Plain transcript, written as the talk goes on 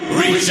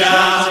Reach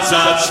out,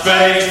 touch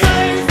faith. Oh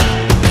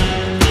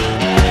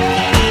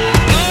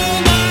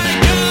my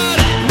God,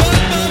 what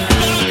the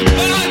fuck,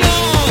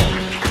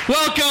 Bible?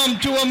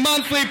 Welcome to a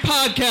monthly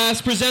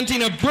podcast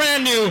presenting a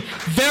brand new,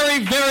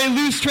 very, very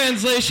loose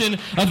translation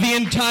of the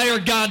entire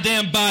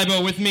goddamn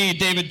Bible with me,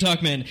 David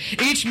Tuckman.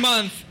 Each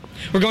month,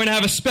 we're going to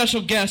have a special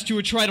guest who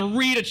will try to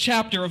read a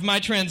chapter of my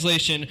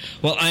translation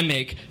while I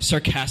make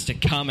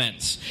sarcastic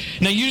comments.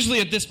 Now, usually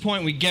at this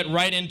point, we get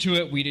right into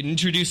it. We'd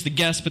introduce the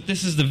guest, but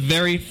this is the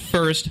very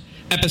first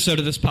episode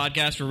of this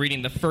podcast. We're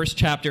reading the first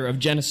chapter of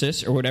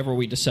Genesis, or whatever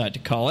we decide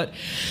to call it.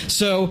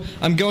 So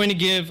I'm going to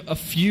give a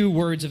few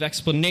words of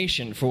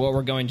explanation for what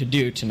we're going to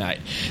do tonight.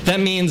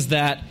 That means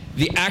that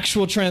the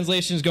actual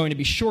translation is going to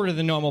be shorter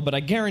than normal, but I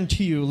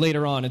guarantee you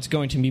later on it's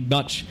going to be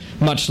much,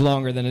 much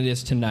longer than it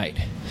is tonight.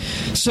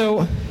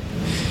 So,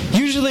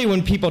 usually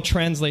when people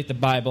translate the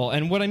Bible,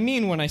 and what I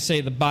mean when I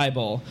say the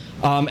Bible,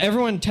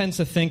 everyone tends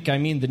to think I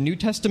mean the New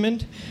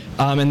Testament,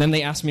 and then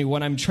they ask me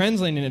what I'm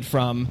translating it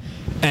from,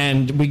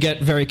 and we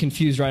get very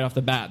confused right off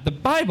the bat. The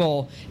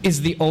Bible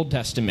is the Old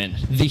Testament,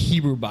 the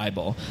Hebrew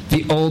Bible,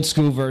 the old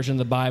school version of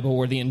the Bible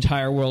where the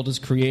entire world is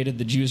created,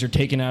 the Jews are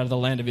taken out of the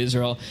land of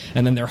Israel,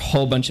 and then there are a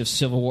whole bunch of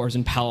civil wars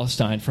in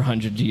Palestine for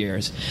hundreds of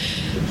years.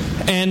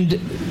 And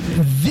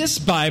this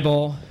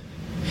Bible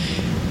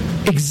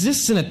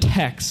exists in a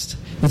text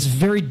that's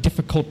very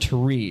difficult to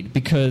read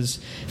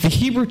because the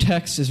Hebrew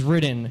text is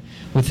written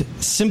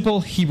with simple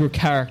Hebrew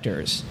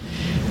characters,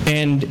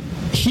 and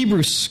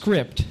Hebrew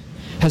script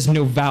has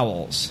no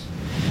vowels.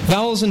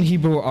 Vowels in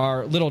Hebrew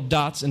are little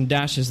dots and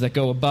dashes that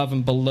go above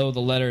and below the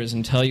letters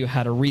and tell you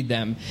how to read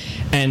them,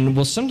 and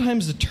will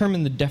sometimes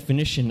determine the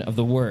definition of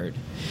the word.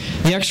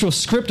 The actual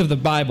script of the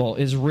Bible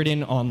is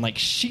written on like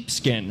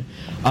sheepskin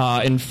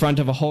in front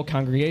of a whole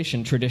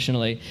congregation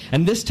traditionally,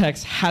 and this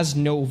text has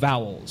no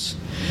vowels.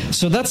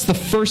 So that's the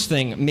first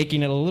thing,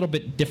 making it a little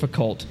bit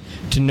difficult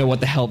to know what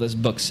the hell this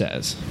book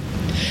says.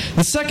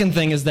 The second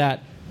thing is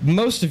that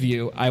most of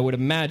you, I would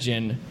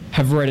imagine,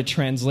 have read a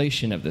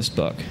translation of this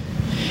book.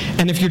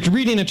 And if you're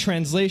reading a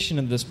translation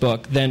of this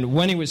book, then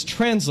when it was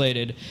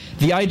translated,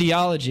 the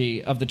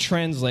ideology of the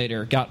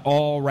translator got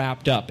all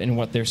wrapped up in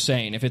what they're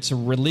saying. If it's a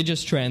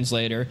religious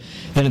translator,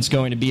 then it's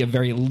going to be a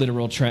very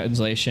literal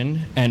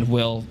translation and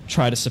will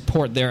try to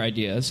support their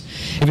ideas.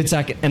 If it's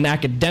an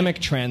academic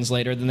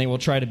translator, then they will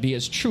try to be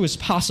as true as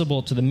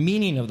possible to the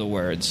meaning of the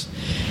words.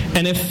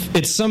 And if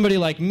it's somebody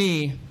like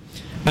me,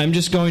 I'm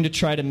just going to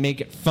try to make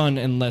it fun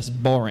and less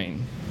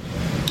boring.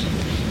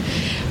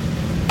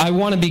 I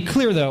want to be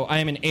clear, though, I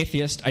am an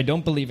atheist. I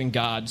don't believe in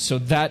God, so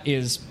that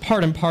is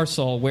part and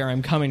parcel where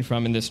I'm coming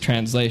from in this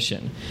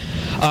translation.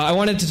 I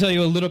wanted to tell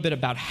you a little bit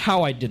about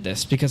how I did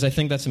this, because I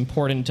think that's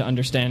important to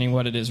understanding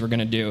what it is we're going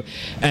to do.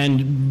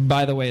 And,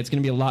 by the way, it's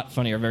going to be a lot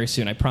funnier very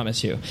soon, I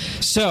promise you.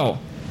 So,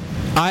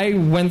 I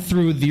went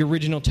through the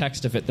original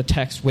text of it, the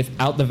text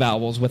without the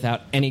vowels,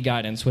 without any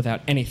guidance,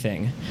 without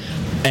anything,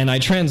 and I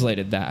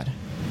translated that.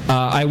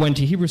 I went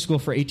to Hebrew school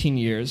for 18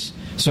 years,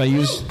 so I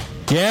used...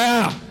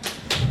 Yeah!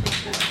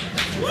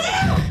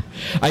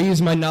 I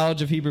used my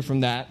knowledge of Hebrew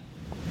from that.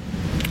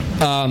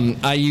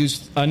 I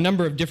used a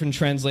number of different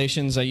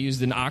translations. I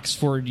used an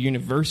Oxford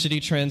University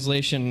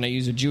translation, and I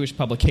used a Jewish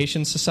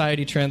Publication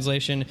Society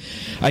translation.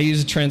 I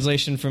used a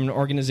translation from an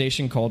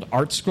organization called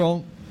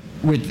ArtScroll,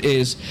 which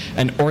is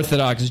an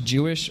Orthodox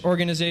Jewish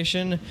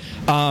organization,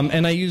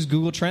 and I used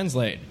Google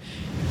Translate.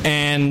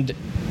 And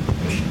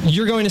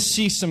you're going to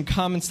see some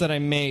comments that I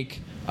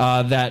make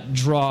that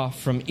draw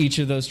from each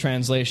of those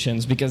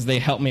translations because they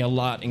help me a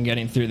lot in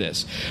getting through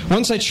this.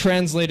 Once I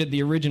translated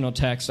the original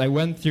text, I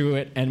went through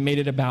it and made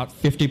it about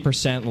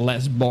 50%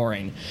 less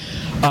boring.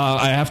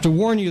 I have to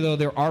warn you, though,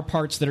 there are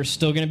parts that are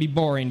still going to be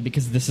boring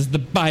because this is the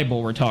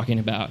Bible we're talking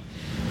about.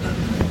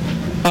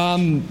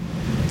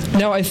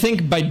 Now, I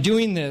think by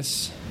doing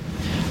this,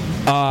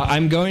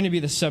 I'm going to be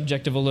the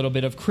subject of a little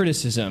bit of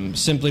criticism,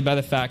 simply by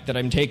the fact that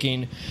I'm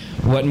taking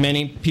what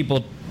many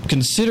people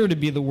consider to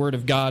be the Word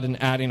of God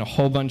and adding a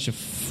whole bunch of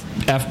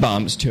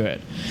F-bombs to it.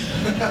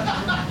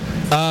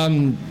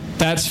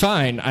 That's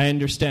fine. I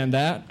understand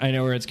that. I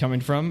know where it's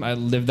coming from. I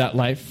lived that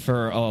life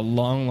for a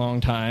long, long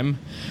time.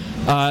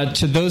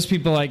 To those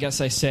people, I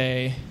guess I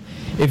say,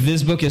 if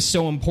this book is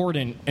so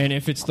important, and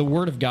if it's the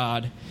Word of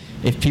God,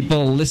 if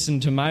people listen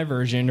to my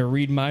version or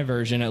read my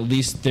version, at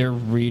least they're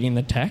reading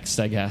the text,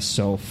 I guess.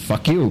 So,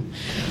 fuck you.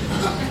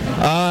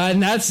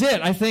 And that's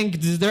it. I think,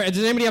 does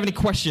anybody have any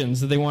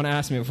questions that they want to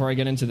ask me before I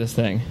get into this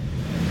thing?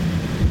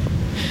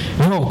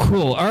 Oh,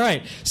 cool. All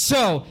right.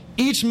 So,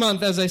 each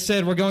month, as I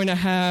said, we're going to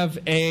have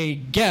a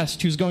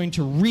guest who's going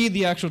to read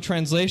the actual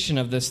translation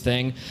of this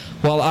thing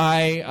while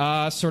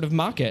I sort of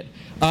mock it.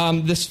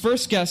 This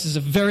first guest is a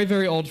very,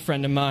 very old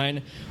friend of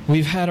mine.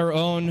 We've had our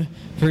own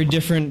very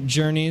different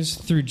journeys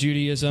through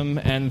Judaism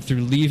and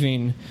through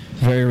leaving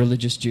very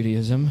religious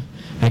Judaism,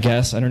 I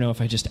guess. I don't know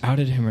if I just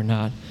outed him or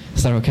not.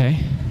 Is that okay?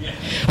 Yeah.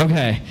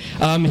 Okay.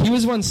 He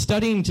was once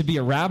studying to be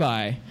a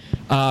rabbi,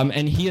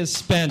 and he has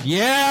spent...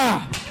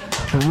 Yeah!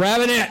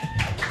 Rabbing it!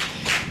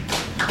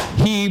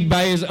 He,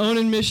 by his own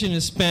admission,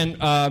 has spent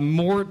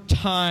more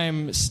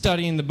time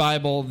studying the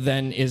Bible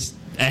than is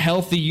a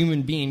healthy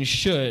human being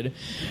should.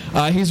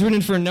 He's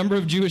written for a number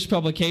of Jewish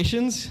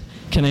publications.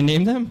 Can I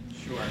name them?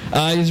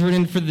 Sure. He's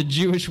written for the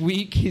Jewish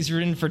Week. He's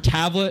written for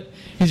Tablet.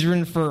 He's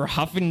written for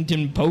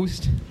Huffington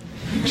Post.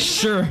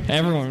 Sure,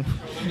 everyone.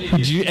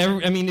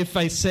 If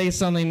I say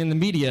something in the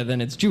media,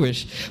 then it's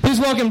Jewish. Please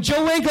welcome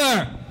Joe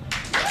Winkler.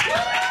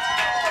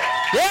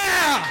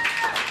 Yeah!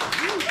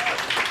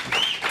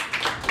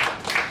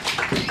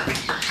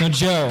 Now,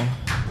 Joe.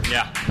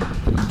 Yeah.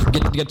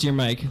 Get to your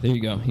mic. There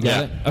you go. You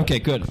got it? Okay,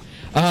 good.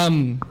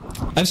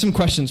 I have some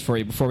questions for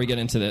you before we get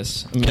into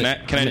this. Can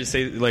I just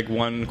say like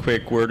one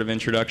quick word of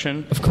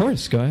introduction? Of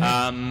course, go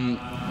ahead.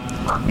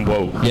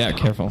 Whoa. Yeah,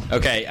 careful.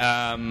 Okay,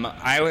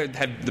 I would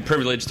have the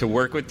privilege to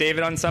work with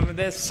David on some of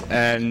this,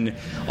 and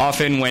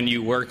often when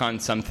you work on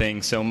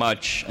something so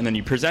much and then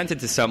you present it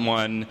to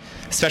someone,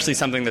 especially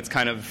something that's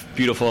kind of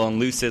beautiful and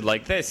lucid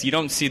like this, you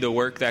don't see the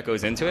work that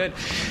goes into it.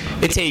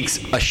 It takes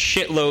a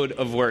shitload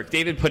of work.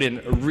 David put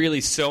in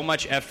really so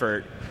much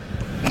effort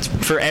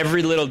for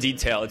every little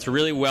detail. It's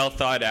really well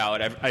thought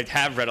out. I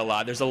have read a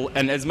lot.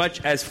 And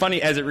as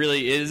funny as it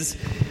really is,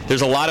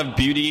 there's a lot of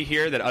beauty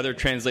here that other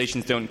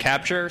translations don't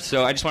capture.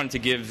 So I just wanted to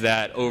give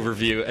that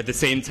overview at the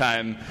same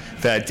time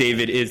that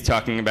David is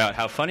talking about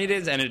how funny it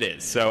is, and it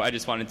is. So I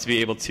just wanted to be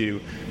able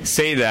to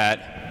say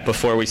that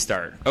before we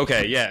start.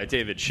 Okay, yeah,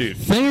 David, shoot.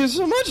 Thank you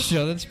so much,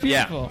 Joe. That's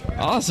beautiful.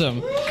 Yeah.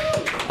 Awesome.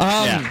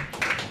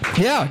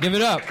 Yeah, give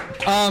it up.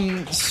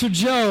 So,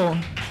 Joe,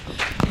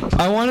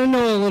 I want to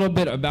know a little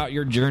bit about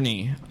your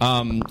journey.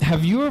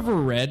 Have you ever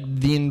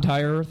read the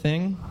entire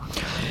thing?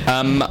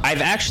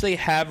 I've actually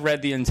have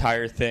read the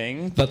entire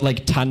thing. But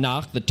like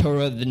Tanakh, the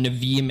Torah, the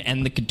Nevi'im,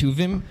 and the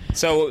Ketuvim?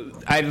 So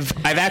I've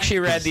actually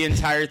read the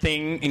entire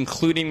thing,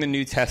 including the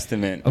New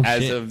Testament,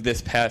 as of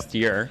this past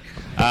year.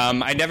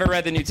 I never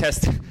read the New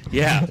Testament.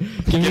 Yeah.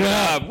 Give it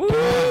up.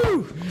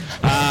 Woo!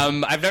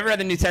 I've never read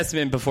the New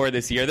Testament before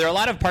this year. There are a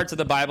lot of parts of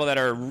the Bible that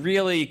are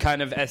really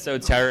kind of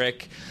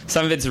esoteric.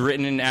 Some of it's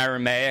written in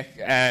Aramaic,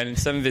 and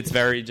some of it's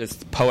very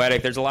just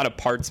poetic. There's a lot of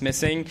parts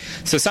missing.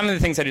 So some of the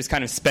things I just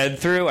kind of sped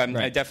through.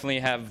 I definitely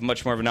have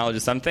much more of a knowledge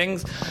of some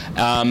things.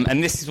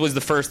 And this was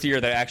the first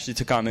year that I actually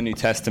took on the New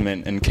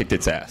Testament and kicked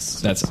its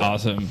ass. That's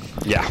awesome.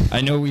 Yeah.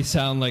 I know we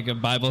sound like a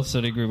Bible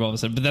study group all of a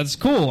sudden, but that's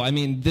cool. I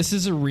mean, this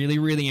is a really,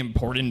 really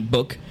important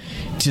book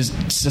to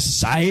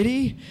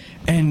society,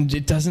 and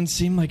it doesn't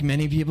seem like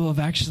many people have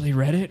actually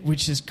read it,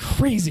 which is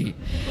crazy.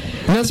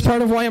 And that's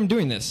part of why I'm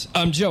doing this.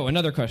 Joe,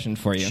 another question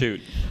for you.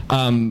 Shoot.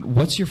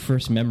 What's your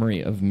first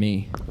memory of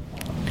me?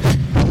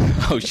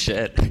 Oh,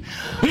 shit.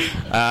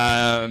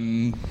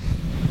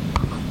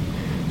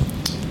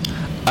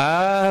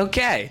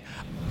 Okay.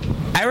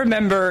 I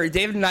remember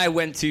David and I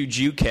went to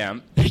Jew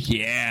camp.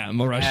 Yeah,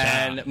 Morashah.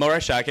 And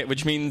Morashah,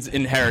 which means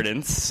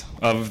inheritance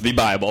of the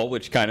Bible,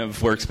 which kind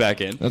of works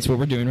back in. That's what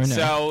we're doing right now.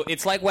 So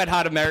it's like Wet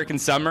Hot American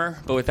Summer,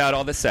 but without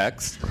all the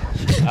sex.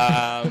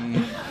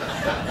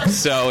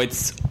 So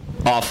it's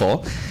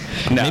awful.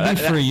 No, maybe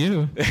for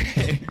you.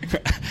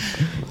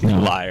 No,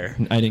 liar.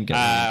 I didn't get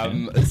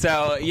that.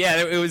 So,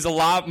 yeah, it was a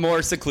lot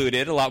more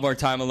secluded, a lot more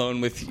time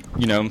alone with,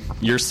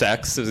 your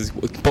sex.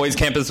 Boys'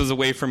 campus was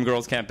away from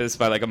girls' campus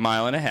by like a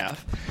mile and a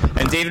half.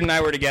 And David and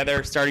I were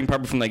together starting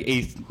probably from like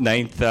 8th,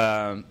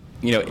 9th,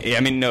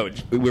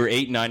 we were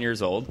 8, 9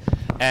 years old.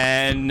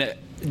 And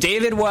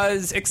David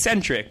was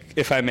eccentric,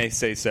 if I may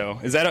say so.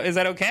 Is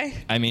that okay?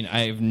 I mean,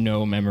 I have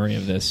no memory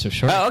of this, so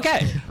sure. Oh,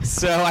 okay.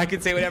 So I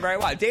could say whatever I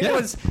want.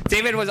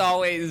 David was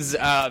always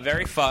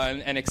very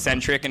fun and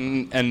eccentric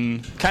and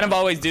kind of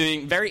always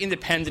doing very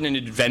independent and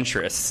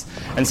adventurous.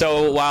 And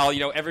so while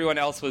everyone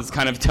else was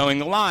kind of towing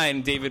the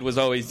line, David was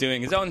always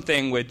doing his own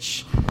thing,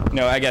 which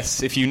I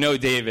guess if you know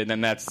David,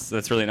 then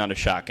that's really not a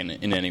shock in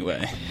any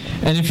way.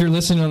 And if you're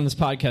listening on this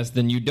podcast,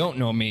 then you don't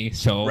know me,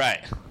 so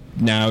right.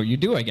 Now you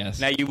do, I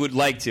guess. Now you would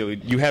like to.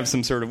 You have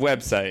some sort of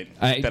website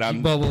that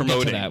I'm promoting.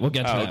 We'll get to that. We'll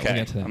get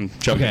to that. I'm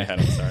jumping ahead.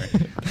 I'm sorry.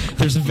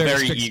 There's a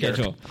very strict eager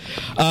schedule.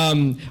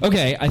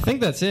 Okay, I think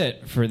that's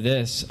it for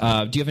this.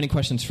 Do you have any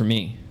questions for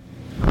me?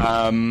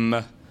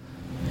 No.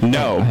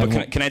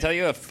 But can I tell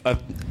you a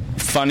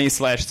funny /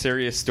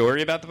 serious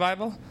story about the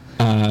Bible?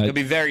 It'll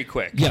be very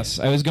quick. Yes,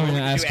 I was going to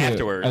ask you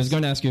afterwards. I was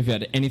going to ask you if you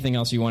had anything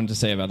else you wanted to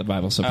say about the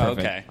Bible. So perfect.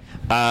 Okay.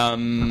 I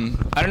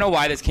don't know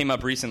why this came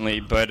up recently,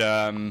 but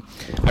I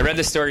read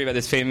this story about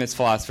this famous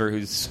philosopher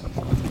who's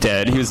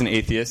dead. He was an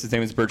atheist. His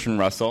name was Bertrand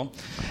Russell,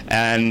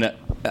 and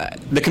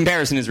the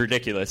comparison is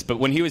ridiculous. But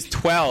when he was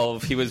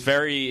 12, he was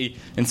very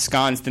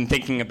ensconced in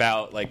thinking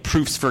about like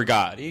proofs for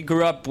God. He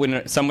grew up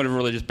with somewhat of a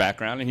religious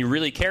background, and he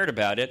really cared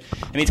about it.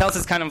 And he tells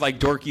this kind of like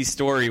dorky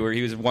story where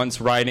he was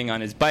once riding on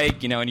his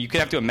bike, and you could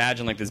have to imagine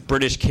like this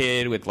British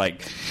kid with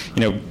like,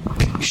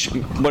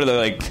 what are the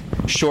like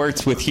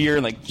shorts with here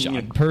like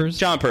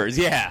jumpers,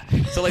 yeah.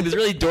 So like this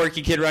really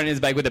dorky kid riding his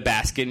bike with a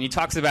basket, and he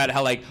talks about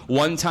how like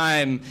one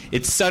time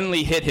it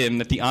suddenly hit him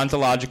that the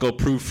ontological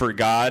proof for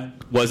God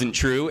wasn't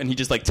true, and he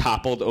just like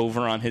toppled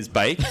over on his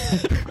bike.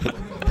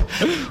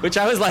 Which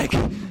I was like,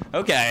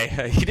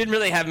 okay. He didn't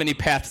really have many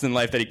paths in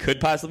life that he could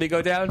possibly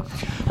go down.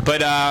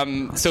 But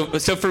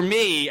so for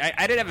me,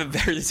 I didn't have a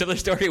very similar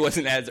story. It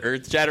wasn't as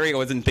earth-shattering. I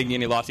wasn't thinking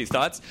any lofty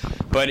thoughts.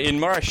 But in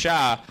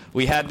Marashah,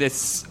 we had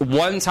this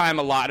one time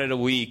allotted a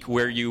week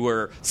where you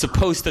were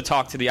supposed to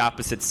talk to the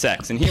opposite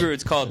sex. In Hebrew,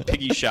 it's called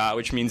Pigishah,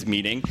 which means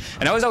meeting.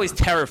 And I was always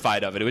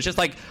terrified of it. It was just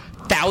like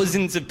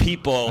thousands of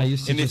people. I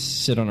used to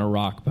just sit on a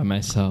rock by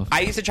myself.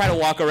 I used to try to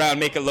walk around,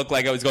 make it look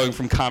like I was going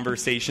from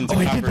conversation to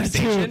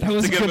conversation. I did that too. That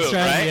was it's a good move,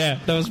 strategy. right? Yeah,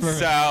 that was perfect.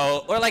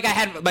 So, or like I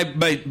had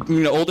my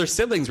older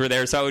siblings were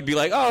there, so I would be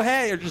like, oh,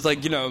 hey, or just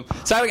like,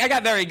 so I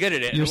got very good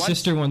at it. Your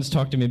sister once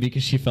talked to me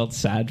because she felt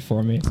sad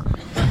for me.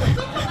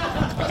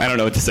 I don't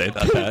know what to say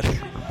about that.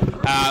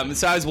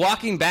 So I was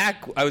walking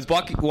back.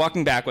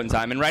 Walking back one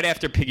time, and right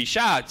after Piggy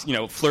shot,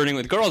 flirting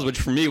with girls, which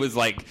for me was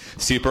like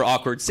super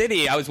awkward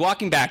city. I was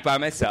walking back by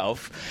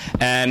myself,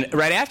 and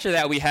right after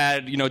that, we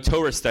had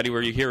Torah study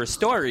where you hear a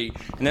story,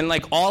 and then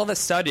like all of a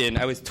sudden,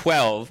 I was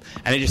 12,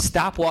 and I just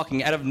stopped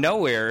walking. Out of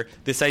nowhere,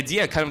 this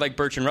idea, kind of like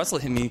Bertrand Russell,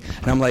 hit me,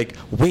 and I'm like,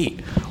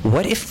 wait,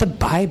 what if the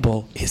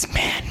Bible is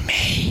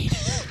man-made?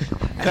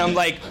 And I'm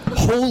like,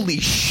 holy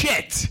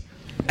shit!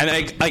 And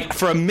I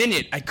for a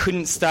minute, I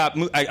couldn't stop.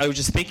 I was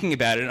just thinking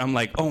about it, and I'm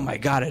like, oh my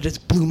God, I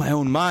just blew my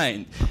own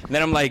mind. And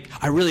then I'm like,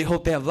 I really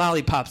hope they have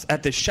lollipops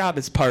at this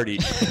Shabbos party.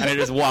 And I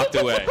just walked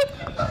away.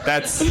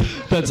 That's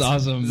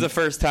awesome. This is the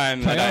first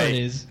time that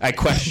I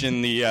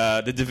question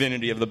the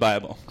divinity of the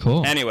Bible.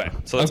 Cool. Anyway,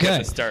 so let's get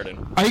this started.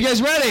 Are you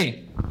guys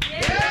ready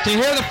to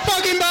hear the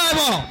fucking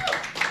Bible?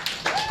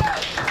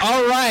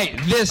 All right,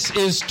 this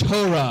is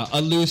Torah, a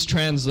loose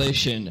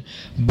translation,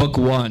 Book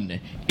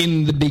 1,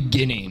 in the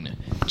beginning,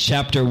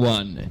 Chapter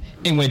 1,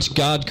 in which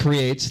God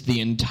creates the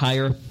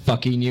entire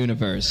fucking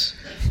universe,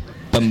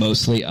 but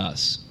mostly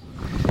us.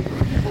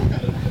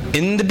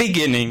 In the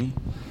beginning,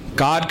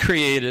 God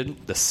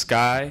created the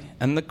sky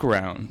and the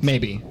ground.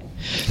 Maybe.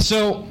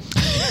 So,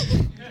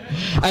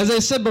 as I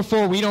said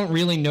before, we don't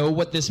really know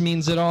what this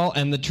means at all,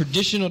 and the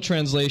traditional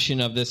translation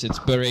of this, it's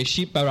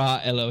Bereshit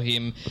bara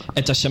Elohim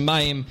et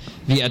hashamayim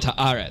v'et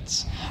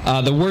haaretz.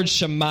 The word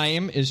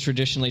shamayim is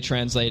traditionally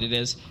translated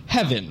as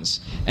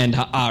heavens, and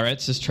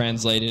haaretz is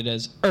translated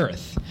as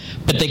earth.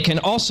 But they can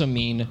also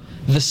mean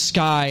the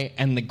sky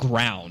and the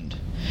ground.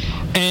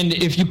 And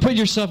if you put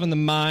yourself in the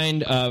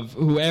mind of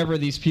whoever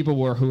these people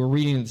were who were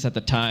reading this at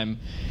the time,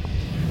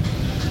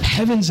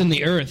 heavens and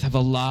the earth have a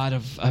lot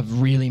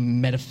of really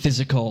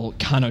metaphysical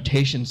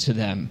connotations to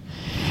them.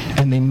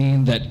 And they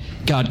mean that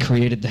God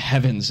created the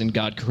heavens and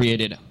God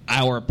created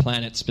our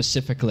planet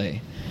specifically.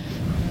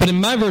 But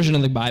in my version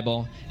of the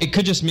Bible, it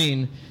could just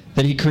mean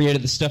that he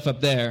created the stuff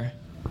up there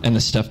and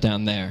the stuff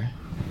down there.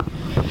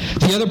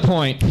 The other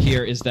point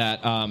here is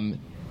that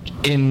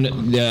in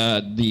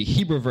the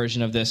Hebrew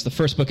version of this, the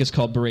first book is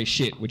called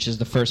Bereshit, which is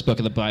the first book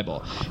of the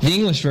Bible. The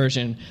English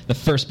version, the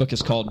first book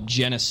is called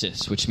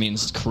Genesis, which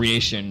means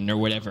creation or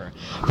whatever.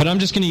 But I'm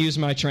just going to use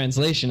my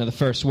translation of the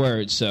first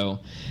word, so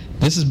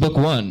this is book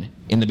 1,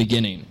 in the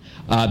beginning.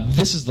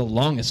 This is the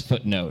longest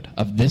footnote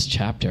of this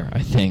chapter,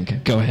 I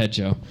think. Go ahead,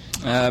 Joe.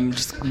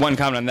 Just one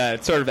comment on that.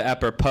 It's sort of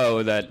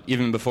apropos that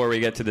even before we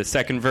get to the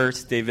second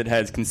verse, David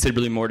has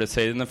considerably more to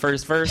say than the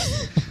first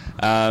verse.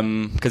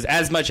 Because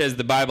as much as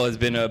the Bible has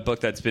been a book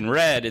that's been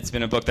read, it's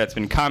been a book that's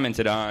been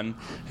commented on.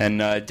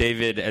 And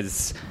David,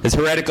 as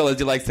heretical as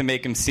he likes to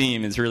make him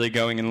seem, is really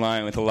going in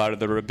line with a lot of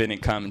the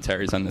rabbinic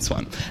commentaries on this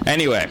one.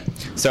 Anyway,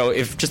 so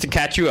just to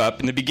catch you up,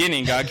 in the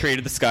beginning, God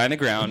created the sky and the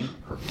ground.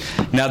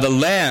 Now the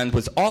land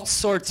was all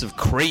sorts of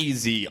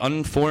crazy,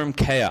 unformed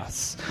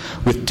chaos,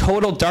 with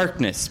total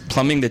darkness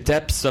plumbing the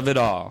depths of it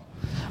all.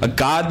 A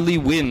godly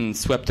wind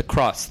swept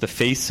across the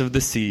face of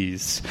the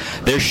seas.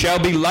 There shall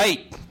be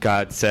light,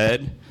 God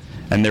said,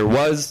 and there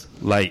was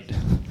light.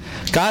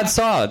 God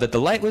saw that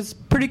the light was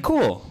pretty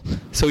cool,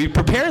 so he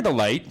prepared the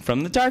light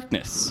from the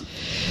darkness.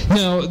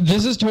 No,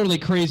 this is totally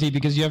crazy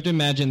because you have to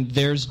imagine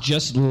there's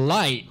just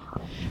light,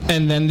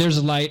 and then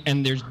there's light,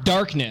 and there's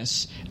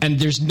darkness, and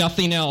there's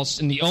nothing else,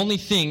 and the only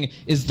thing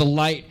is the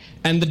light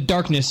and the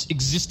darkness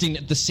existing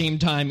at the same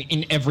time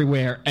in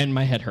everywhere, and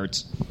my head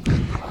hurts.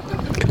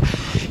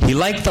 He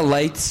liked the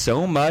light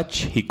so much,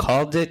 he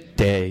called it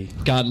day.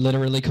 God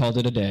literally called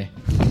it a day.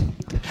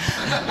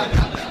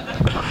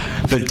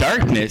 The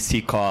darkness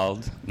he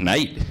called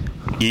night.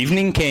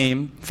 Evening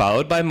came,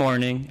 followed by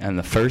morning, and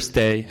the first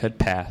day had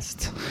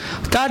passed.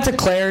 God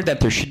declared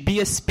that there should be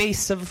a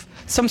space of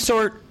some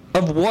sort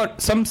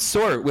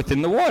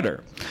within the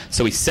water.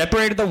 So he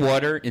separated the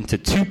water into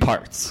 2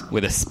 parts,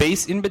 with a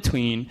space in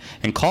between,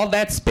 and called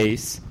that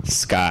space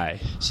sky.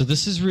 So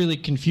this is really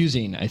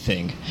confusing, I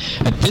think.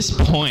 At this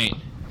point,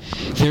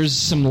 there's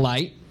some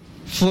light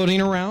floating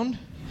around,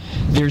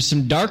 there's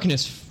some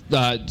darkness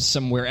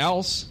somewhere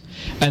else,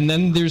 and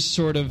then there's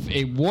sort of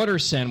a water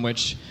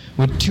sandwich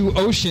with 2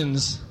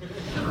 oceans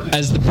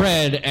as the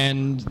bread,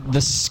 and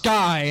the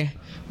sky,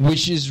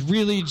 which is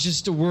really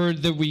just a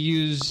word that we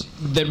use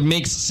that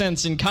makes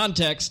sense in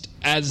context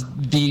as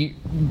the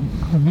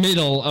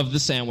middle of the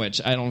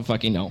sandwich. I don't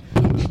fucking know.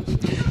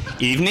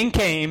 Evening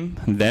came,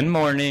 then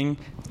morning,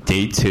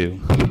 day 2.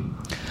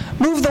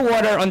 Move the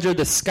water under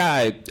the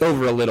sky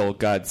over a little,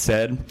 God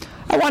said.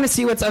 I want to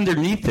see what's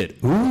underneath it.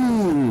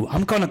 Ooh,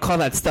 I'm going to call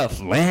that stuff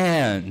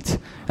land.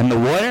 And the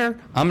water,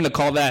 I'm going to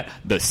call that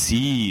the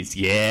seas.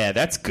 Yeah,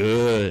 that's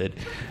good.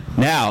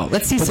 Now,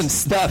 let's see some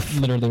stuff.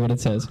 Literally what it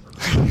says.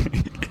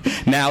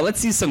 Now, let's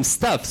see some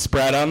stuff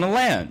sprout on the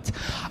land.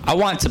 I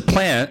want to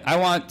plant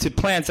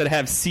plants that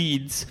have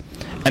seeds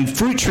and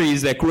fruit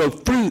trees that grow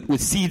fruit with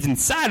seeds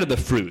inside of the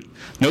fruit.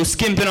 No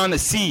skimping on the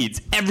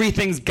seeds.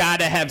 Everything's got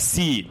to have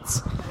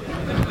seeds.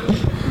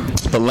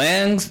 The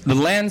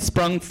land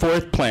sprung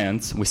forth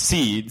plants with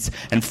seeds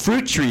and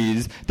fruit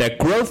trees that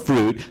grow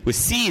fruit with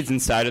seeds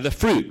inside of the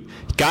fruit.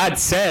 God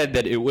said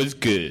that it was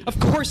good. Of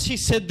course he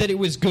said that it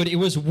was good. It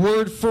was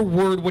word for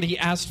word what he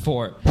asked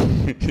for.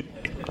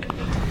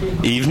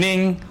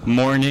 Evening,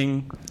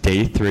 morning,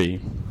 day 3.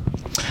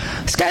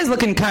 The sky's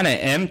looking kind of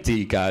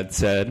empty, God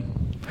said.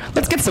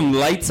 Let's get some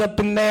lights up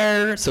in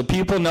there so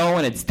people know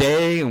when it's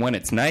day and when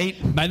it's night.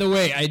 By the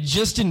way, I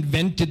just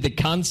invented the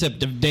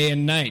concept of day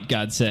and night,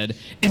 God said.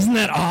 Isn't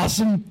that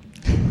awesome?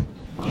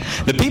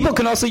 The people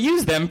can also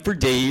use them for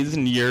days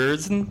and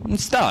years and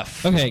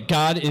stuff. Okay,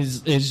 God is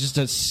just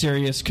a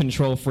serious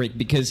control freak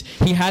because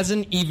he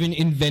hasn't even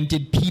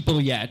invented people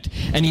yet,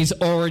 and he's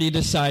already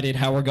decided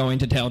how we're going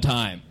to tell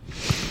time.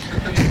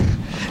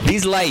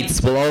 These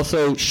lights will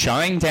also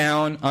shine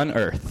down on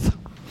earth.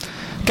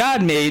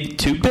 God made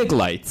 2 big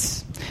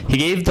lights. He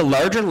gave the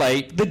larger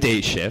light the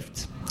day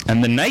shift,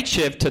 and the night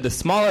shift to the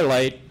smaller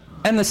light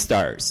and the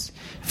stars.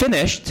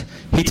 Finished,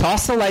 he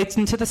tossed the lights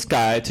into the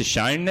sky to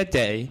shine in the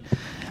day,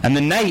 and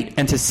the night,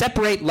 and to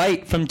separate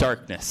light from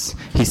darkness.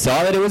 He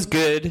saw that it was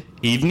good.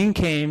 Evening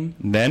came,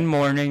 then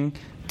morning,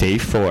 day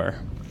 4.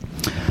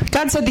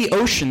 God said the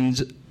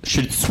oceans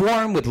should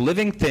swarm with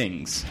living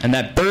things, and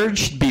that birds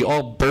should be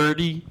all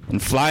birdie and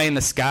fly in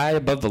the sky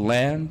above the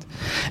land.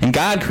 And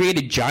God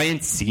created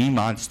giant sea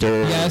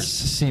monsters. Yes,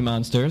 sea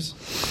monsters.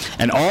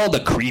 And all the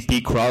creepy,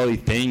 crawly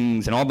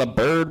things, and all the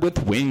bird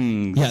with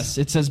wings. Yes,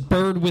 it says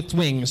bird with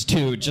wings,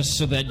 too, just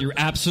so that you're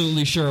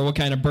absolutely sure what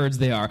kind of birds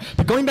they are.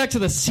 But going back to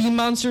the sea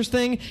monsters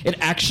thing, it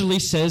actually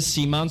says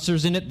sea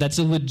monsters in it. That's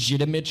a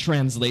legitimate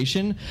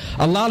translation.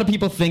 A lot of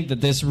people think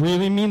that this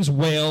really means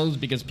whales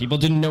because people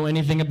didn't know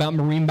anything about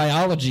marine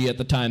biology at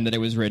the time that it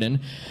was written.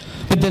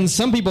 But then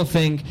some people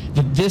think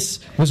that this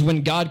was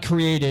when God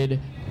created,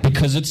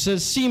 because it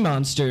says sea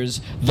monsters,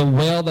 the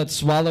whale that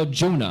swallowed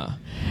Jonah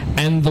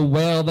and the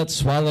whale that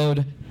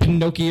swallowed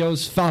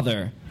Pinocchio's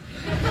father.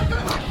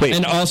 Wait.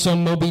 And also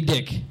Moby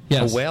Dick.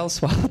 Yes. A whale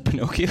swallowed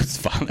Pinocchio's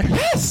father?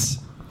 Yes!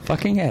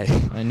 Fucking A.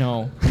 I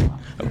know.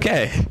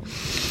 Okay.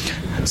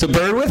 So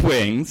bird with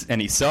wings,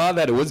 and he saw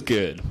that it was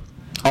good.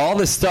 All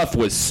this stuff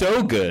was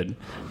so good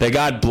that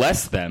God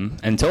blessed them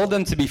and told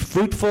them to be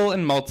fruitful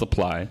and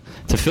multiply,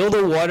 to fill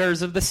the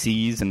waters of the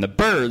seas and the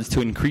birds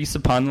to increase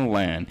upon the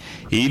land.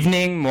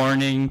 Evening,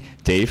 morning,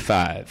 day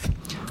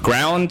 5.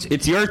 Ground,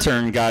 it's your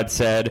turn, God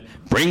said.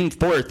 Bring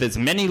forth as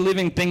many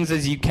living things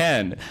as you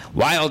can.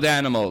 Wild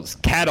animals,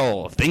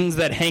 cattle, things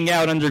that hang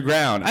out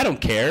underground. I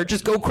don't care.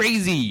 Just go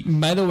crazy.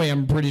 By the way,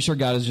 I'm pretty sure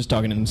God is just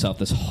talking to himself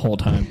this whole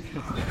time.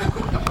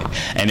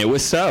 And it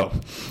was so.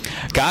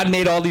 God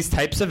made all these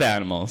types of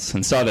animals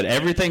and saw that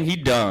everything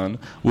he'd done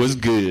was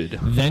good.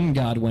 Then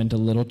God went a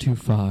little too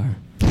far.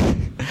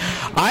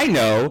 I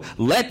know.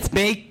 Let's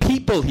make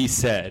people, he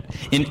said,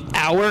 in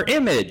our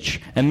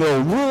image, and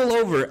they'll rule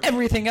over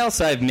everything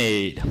else I've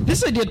made.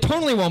 This idea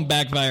totally won't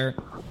backfire.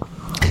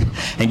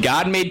 And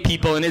God made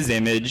people in his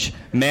image,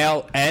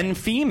 male and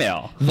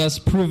female. Thus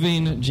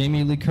proving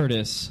Jamie Lee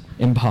Curtis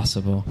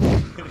impossible.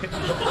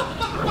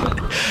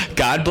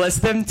 God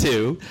blessed them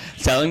too,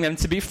 telling them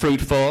to be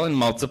fruitful and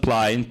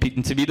multiply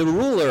and to be the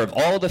ruler of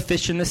all the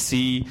fish in the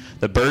sea,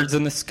 the birds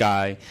in the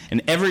sky,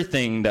 and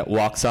everything that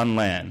walks on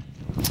land.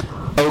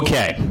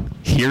 Okay,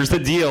 here's the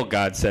deal,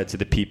 God said to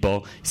the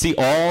people. See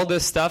all the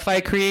stuff I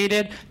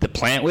created? The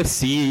plant with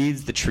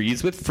seeds, the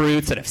trees with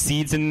fruits that have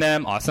seeds in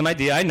them. Awesome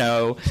idea, I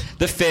know.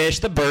 The fish,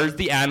 the birds,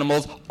 the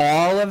animals,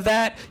 all of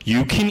that,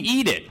 you can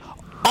eat it.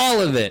 All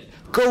of it.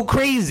 Go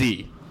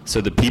crazy. So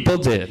the people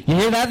did. You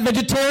hear that,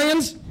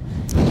 vegetarians?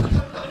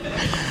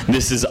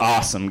 This is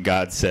awesome,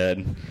 God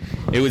said.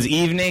 It was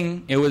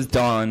evening, it was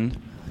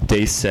dawn,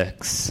 day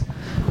 6.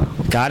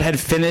 God had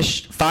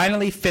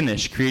finally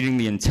finished creating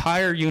the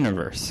entire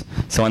universe.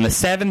 So on the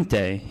 7th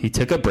day, he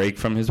took a break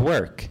from his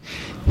work.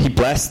 He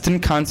blessed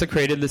and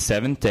consecrated the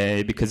 7th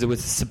day because it was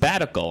a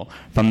sabbatical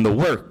from the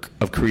work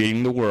of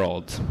creating the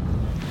world.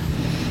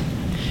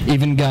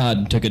 Even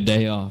God took a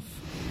day off.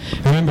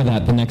 Remember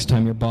that the next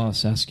time your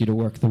boss asks you to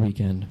work the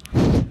weekend.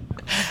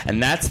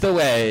 And that's the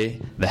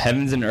way the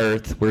heavens and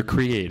earth were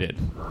created.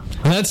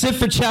 And that's it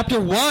for chapter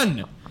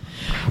 1.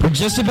 We're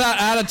just about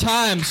out of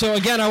time. So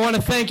again, I want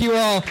to thank you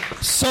all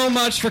so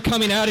much for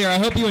coming out here. I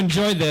hope you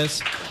enjoyed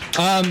this.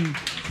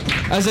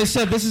 As I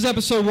said, this is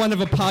episode 1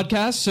 of a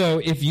podcast,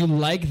 so if you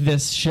like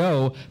this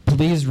show,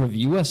 please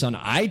review us on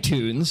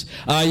iTunes.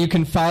 You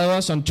can follow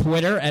us on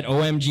Twitter at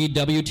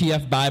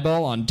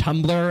OMGWTFBIBLE, on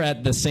Tumblr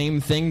at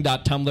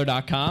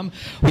thesamething.tumblr.com.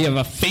 We have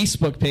a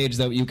Facebook page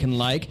that you can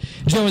like.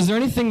 Joe, is there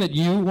anything that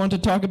you want to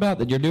talk about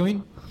that you're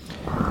doing?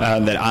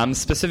 That I'm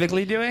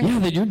specifically doing? Yeah,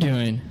 that you're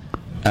doing.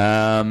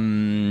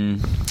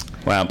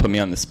 Wow, put me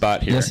on the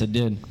spot here. Yes, it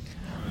did.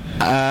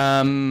 We're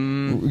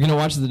going to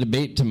watch the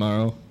debate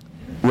tomorrow.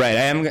 Right,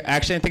 I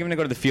think I'm going to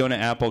go to the Fiona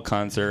Apple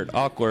concert.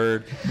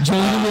 Awkward. Joe's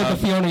going to be at the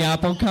Fiona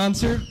Apple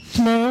concert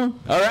tomorrow.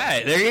 All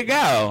right, there you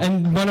go.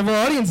 And one of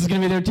our audience is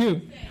going to be there, too.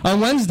 On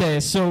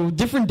Wednesday, so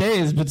different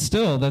days, but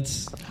still,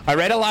 that's... I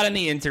read a lot on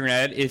the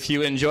internet. If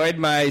you enjoyed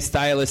my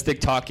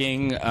stylistic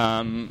talking,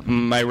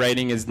 my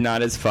writing is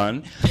not as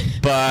fun.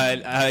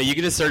 But you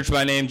can just search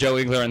my name, Joe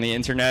Winkler, on the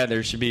internet.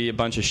 There should be a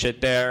bunch of shit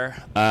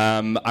there.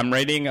 I'm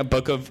writing I'm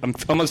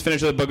almost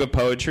finished with a book of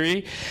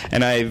poetry,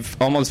 and I've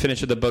almost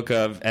finished with a book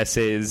of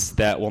essays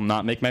that will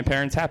not make my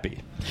parents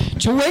happy.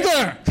 Joe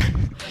Winkler!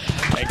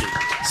 Thank you.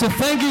 So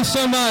thank you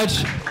so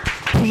much.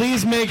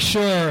 Please make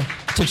sure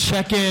to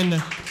check in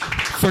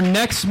for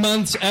next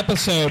month's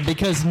episode,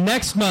 because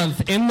next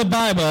month in the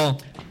Bible,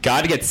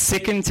 God gets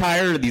sick and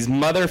tired of these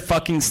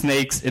motherfucking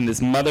snakes in this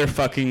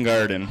motherfucking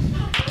garden.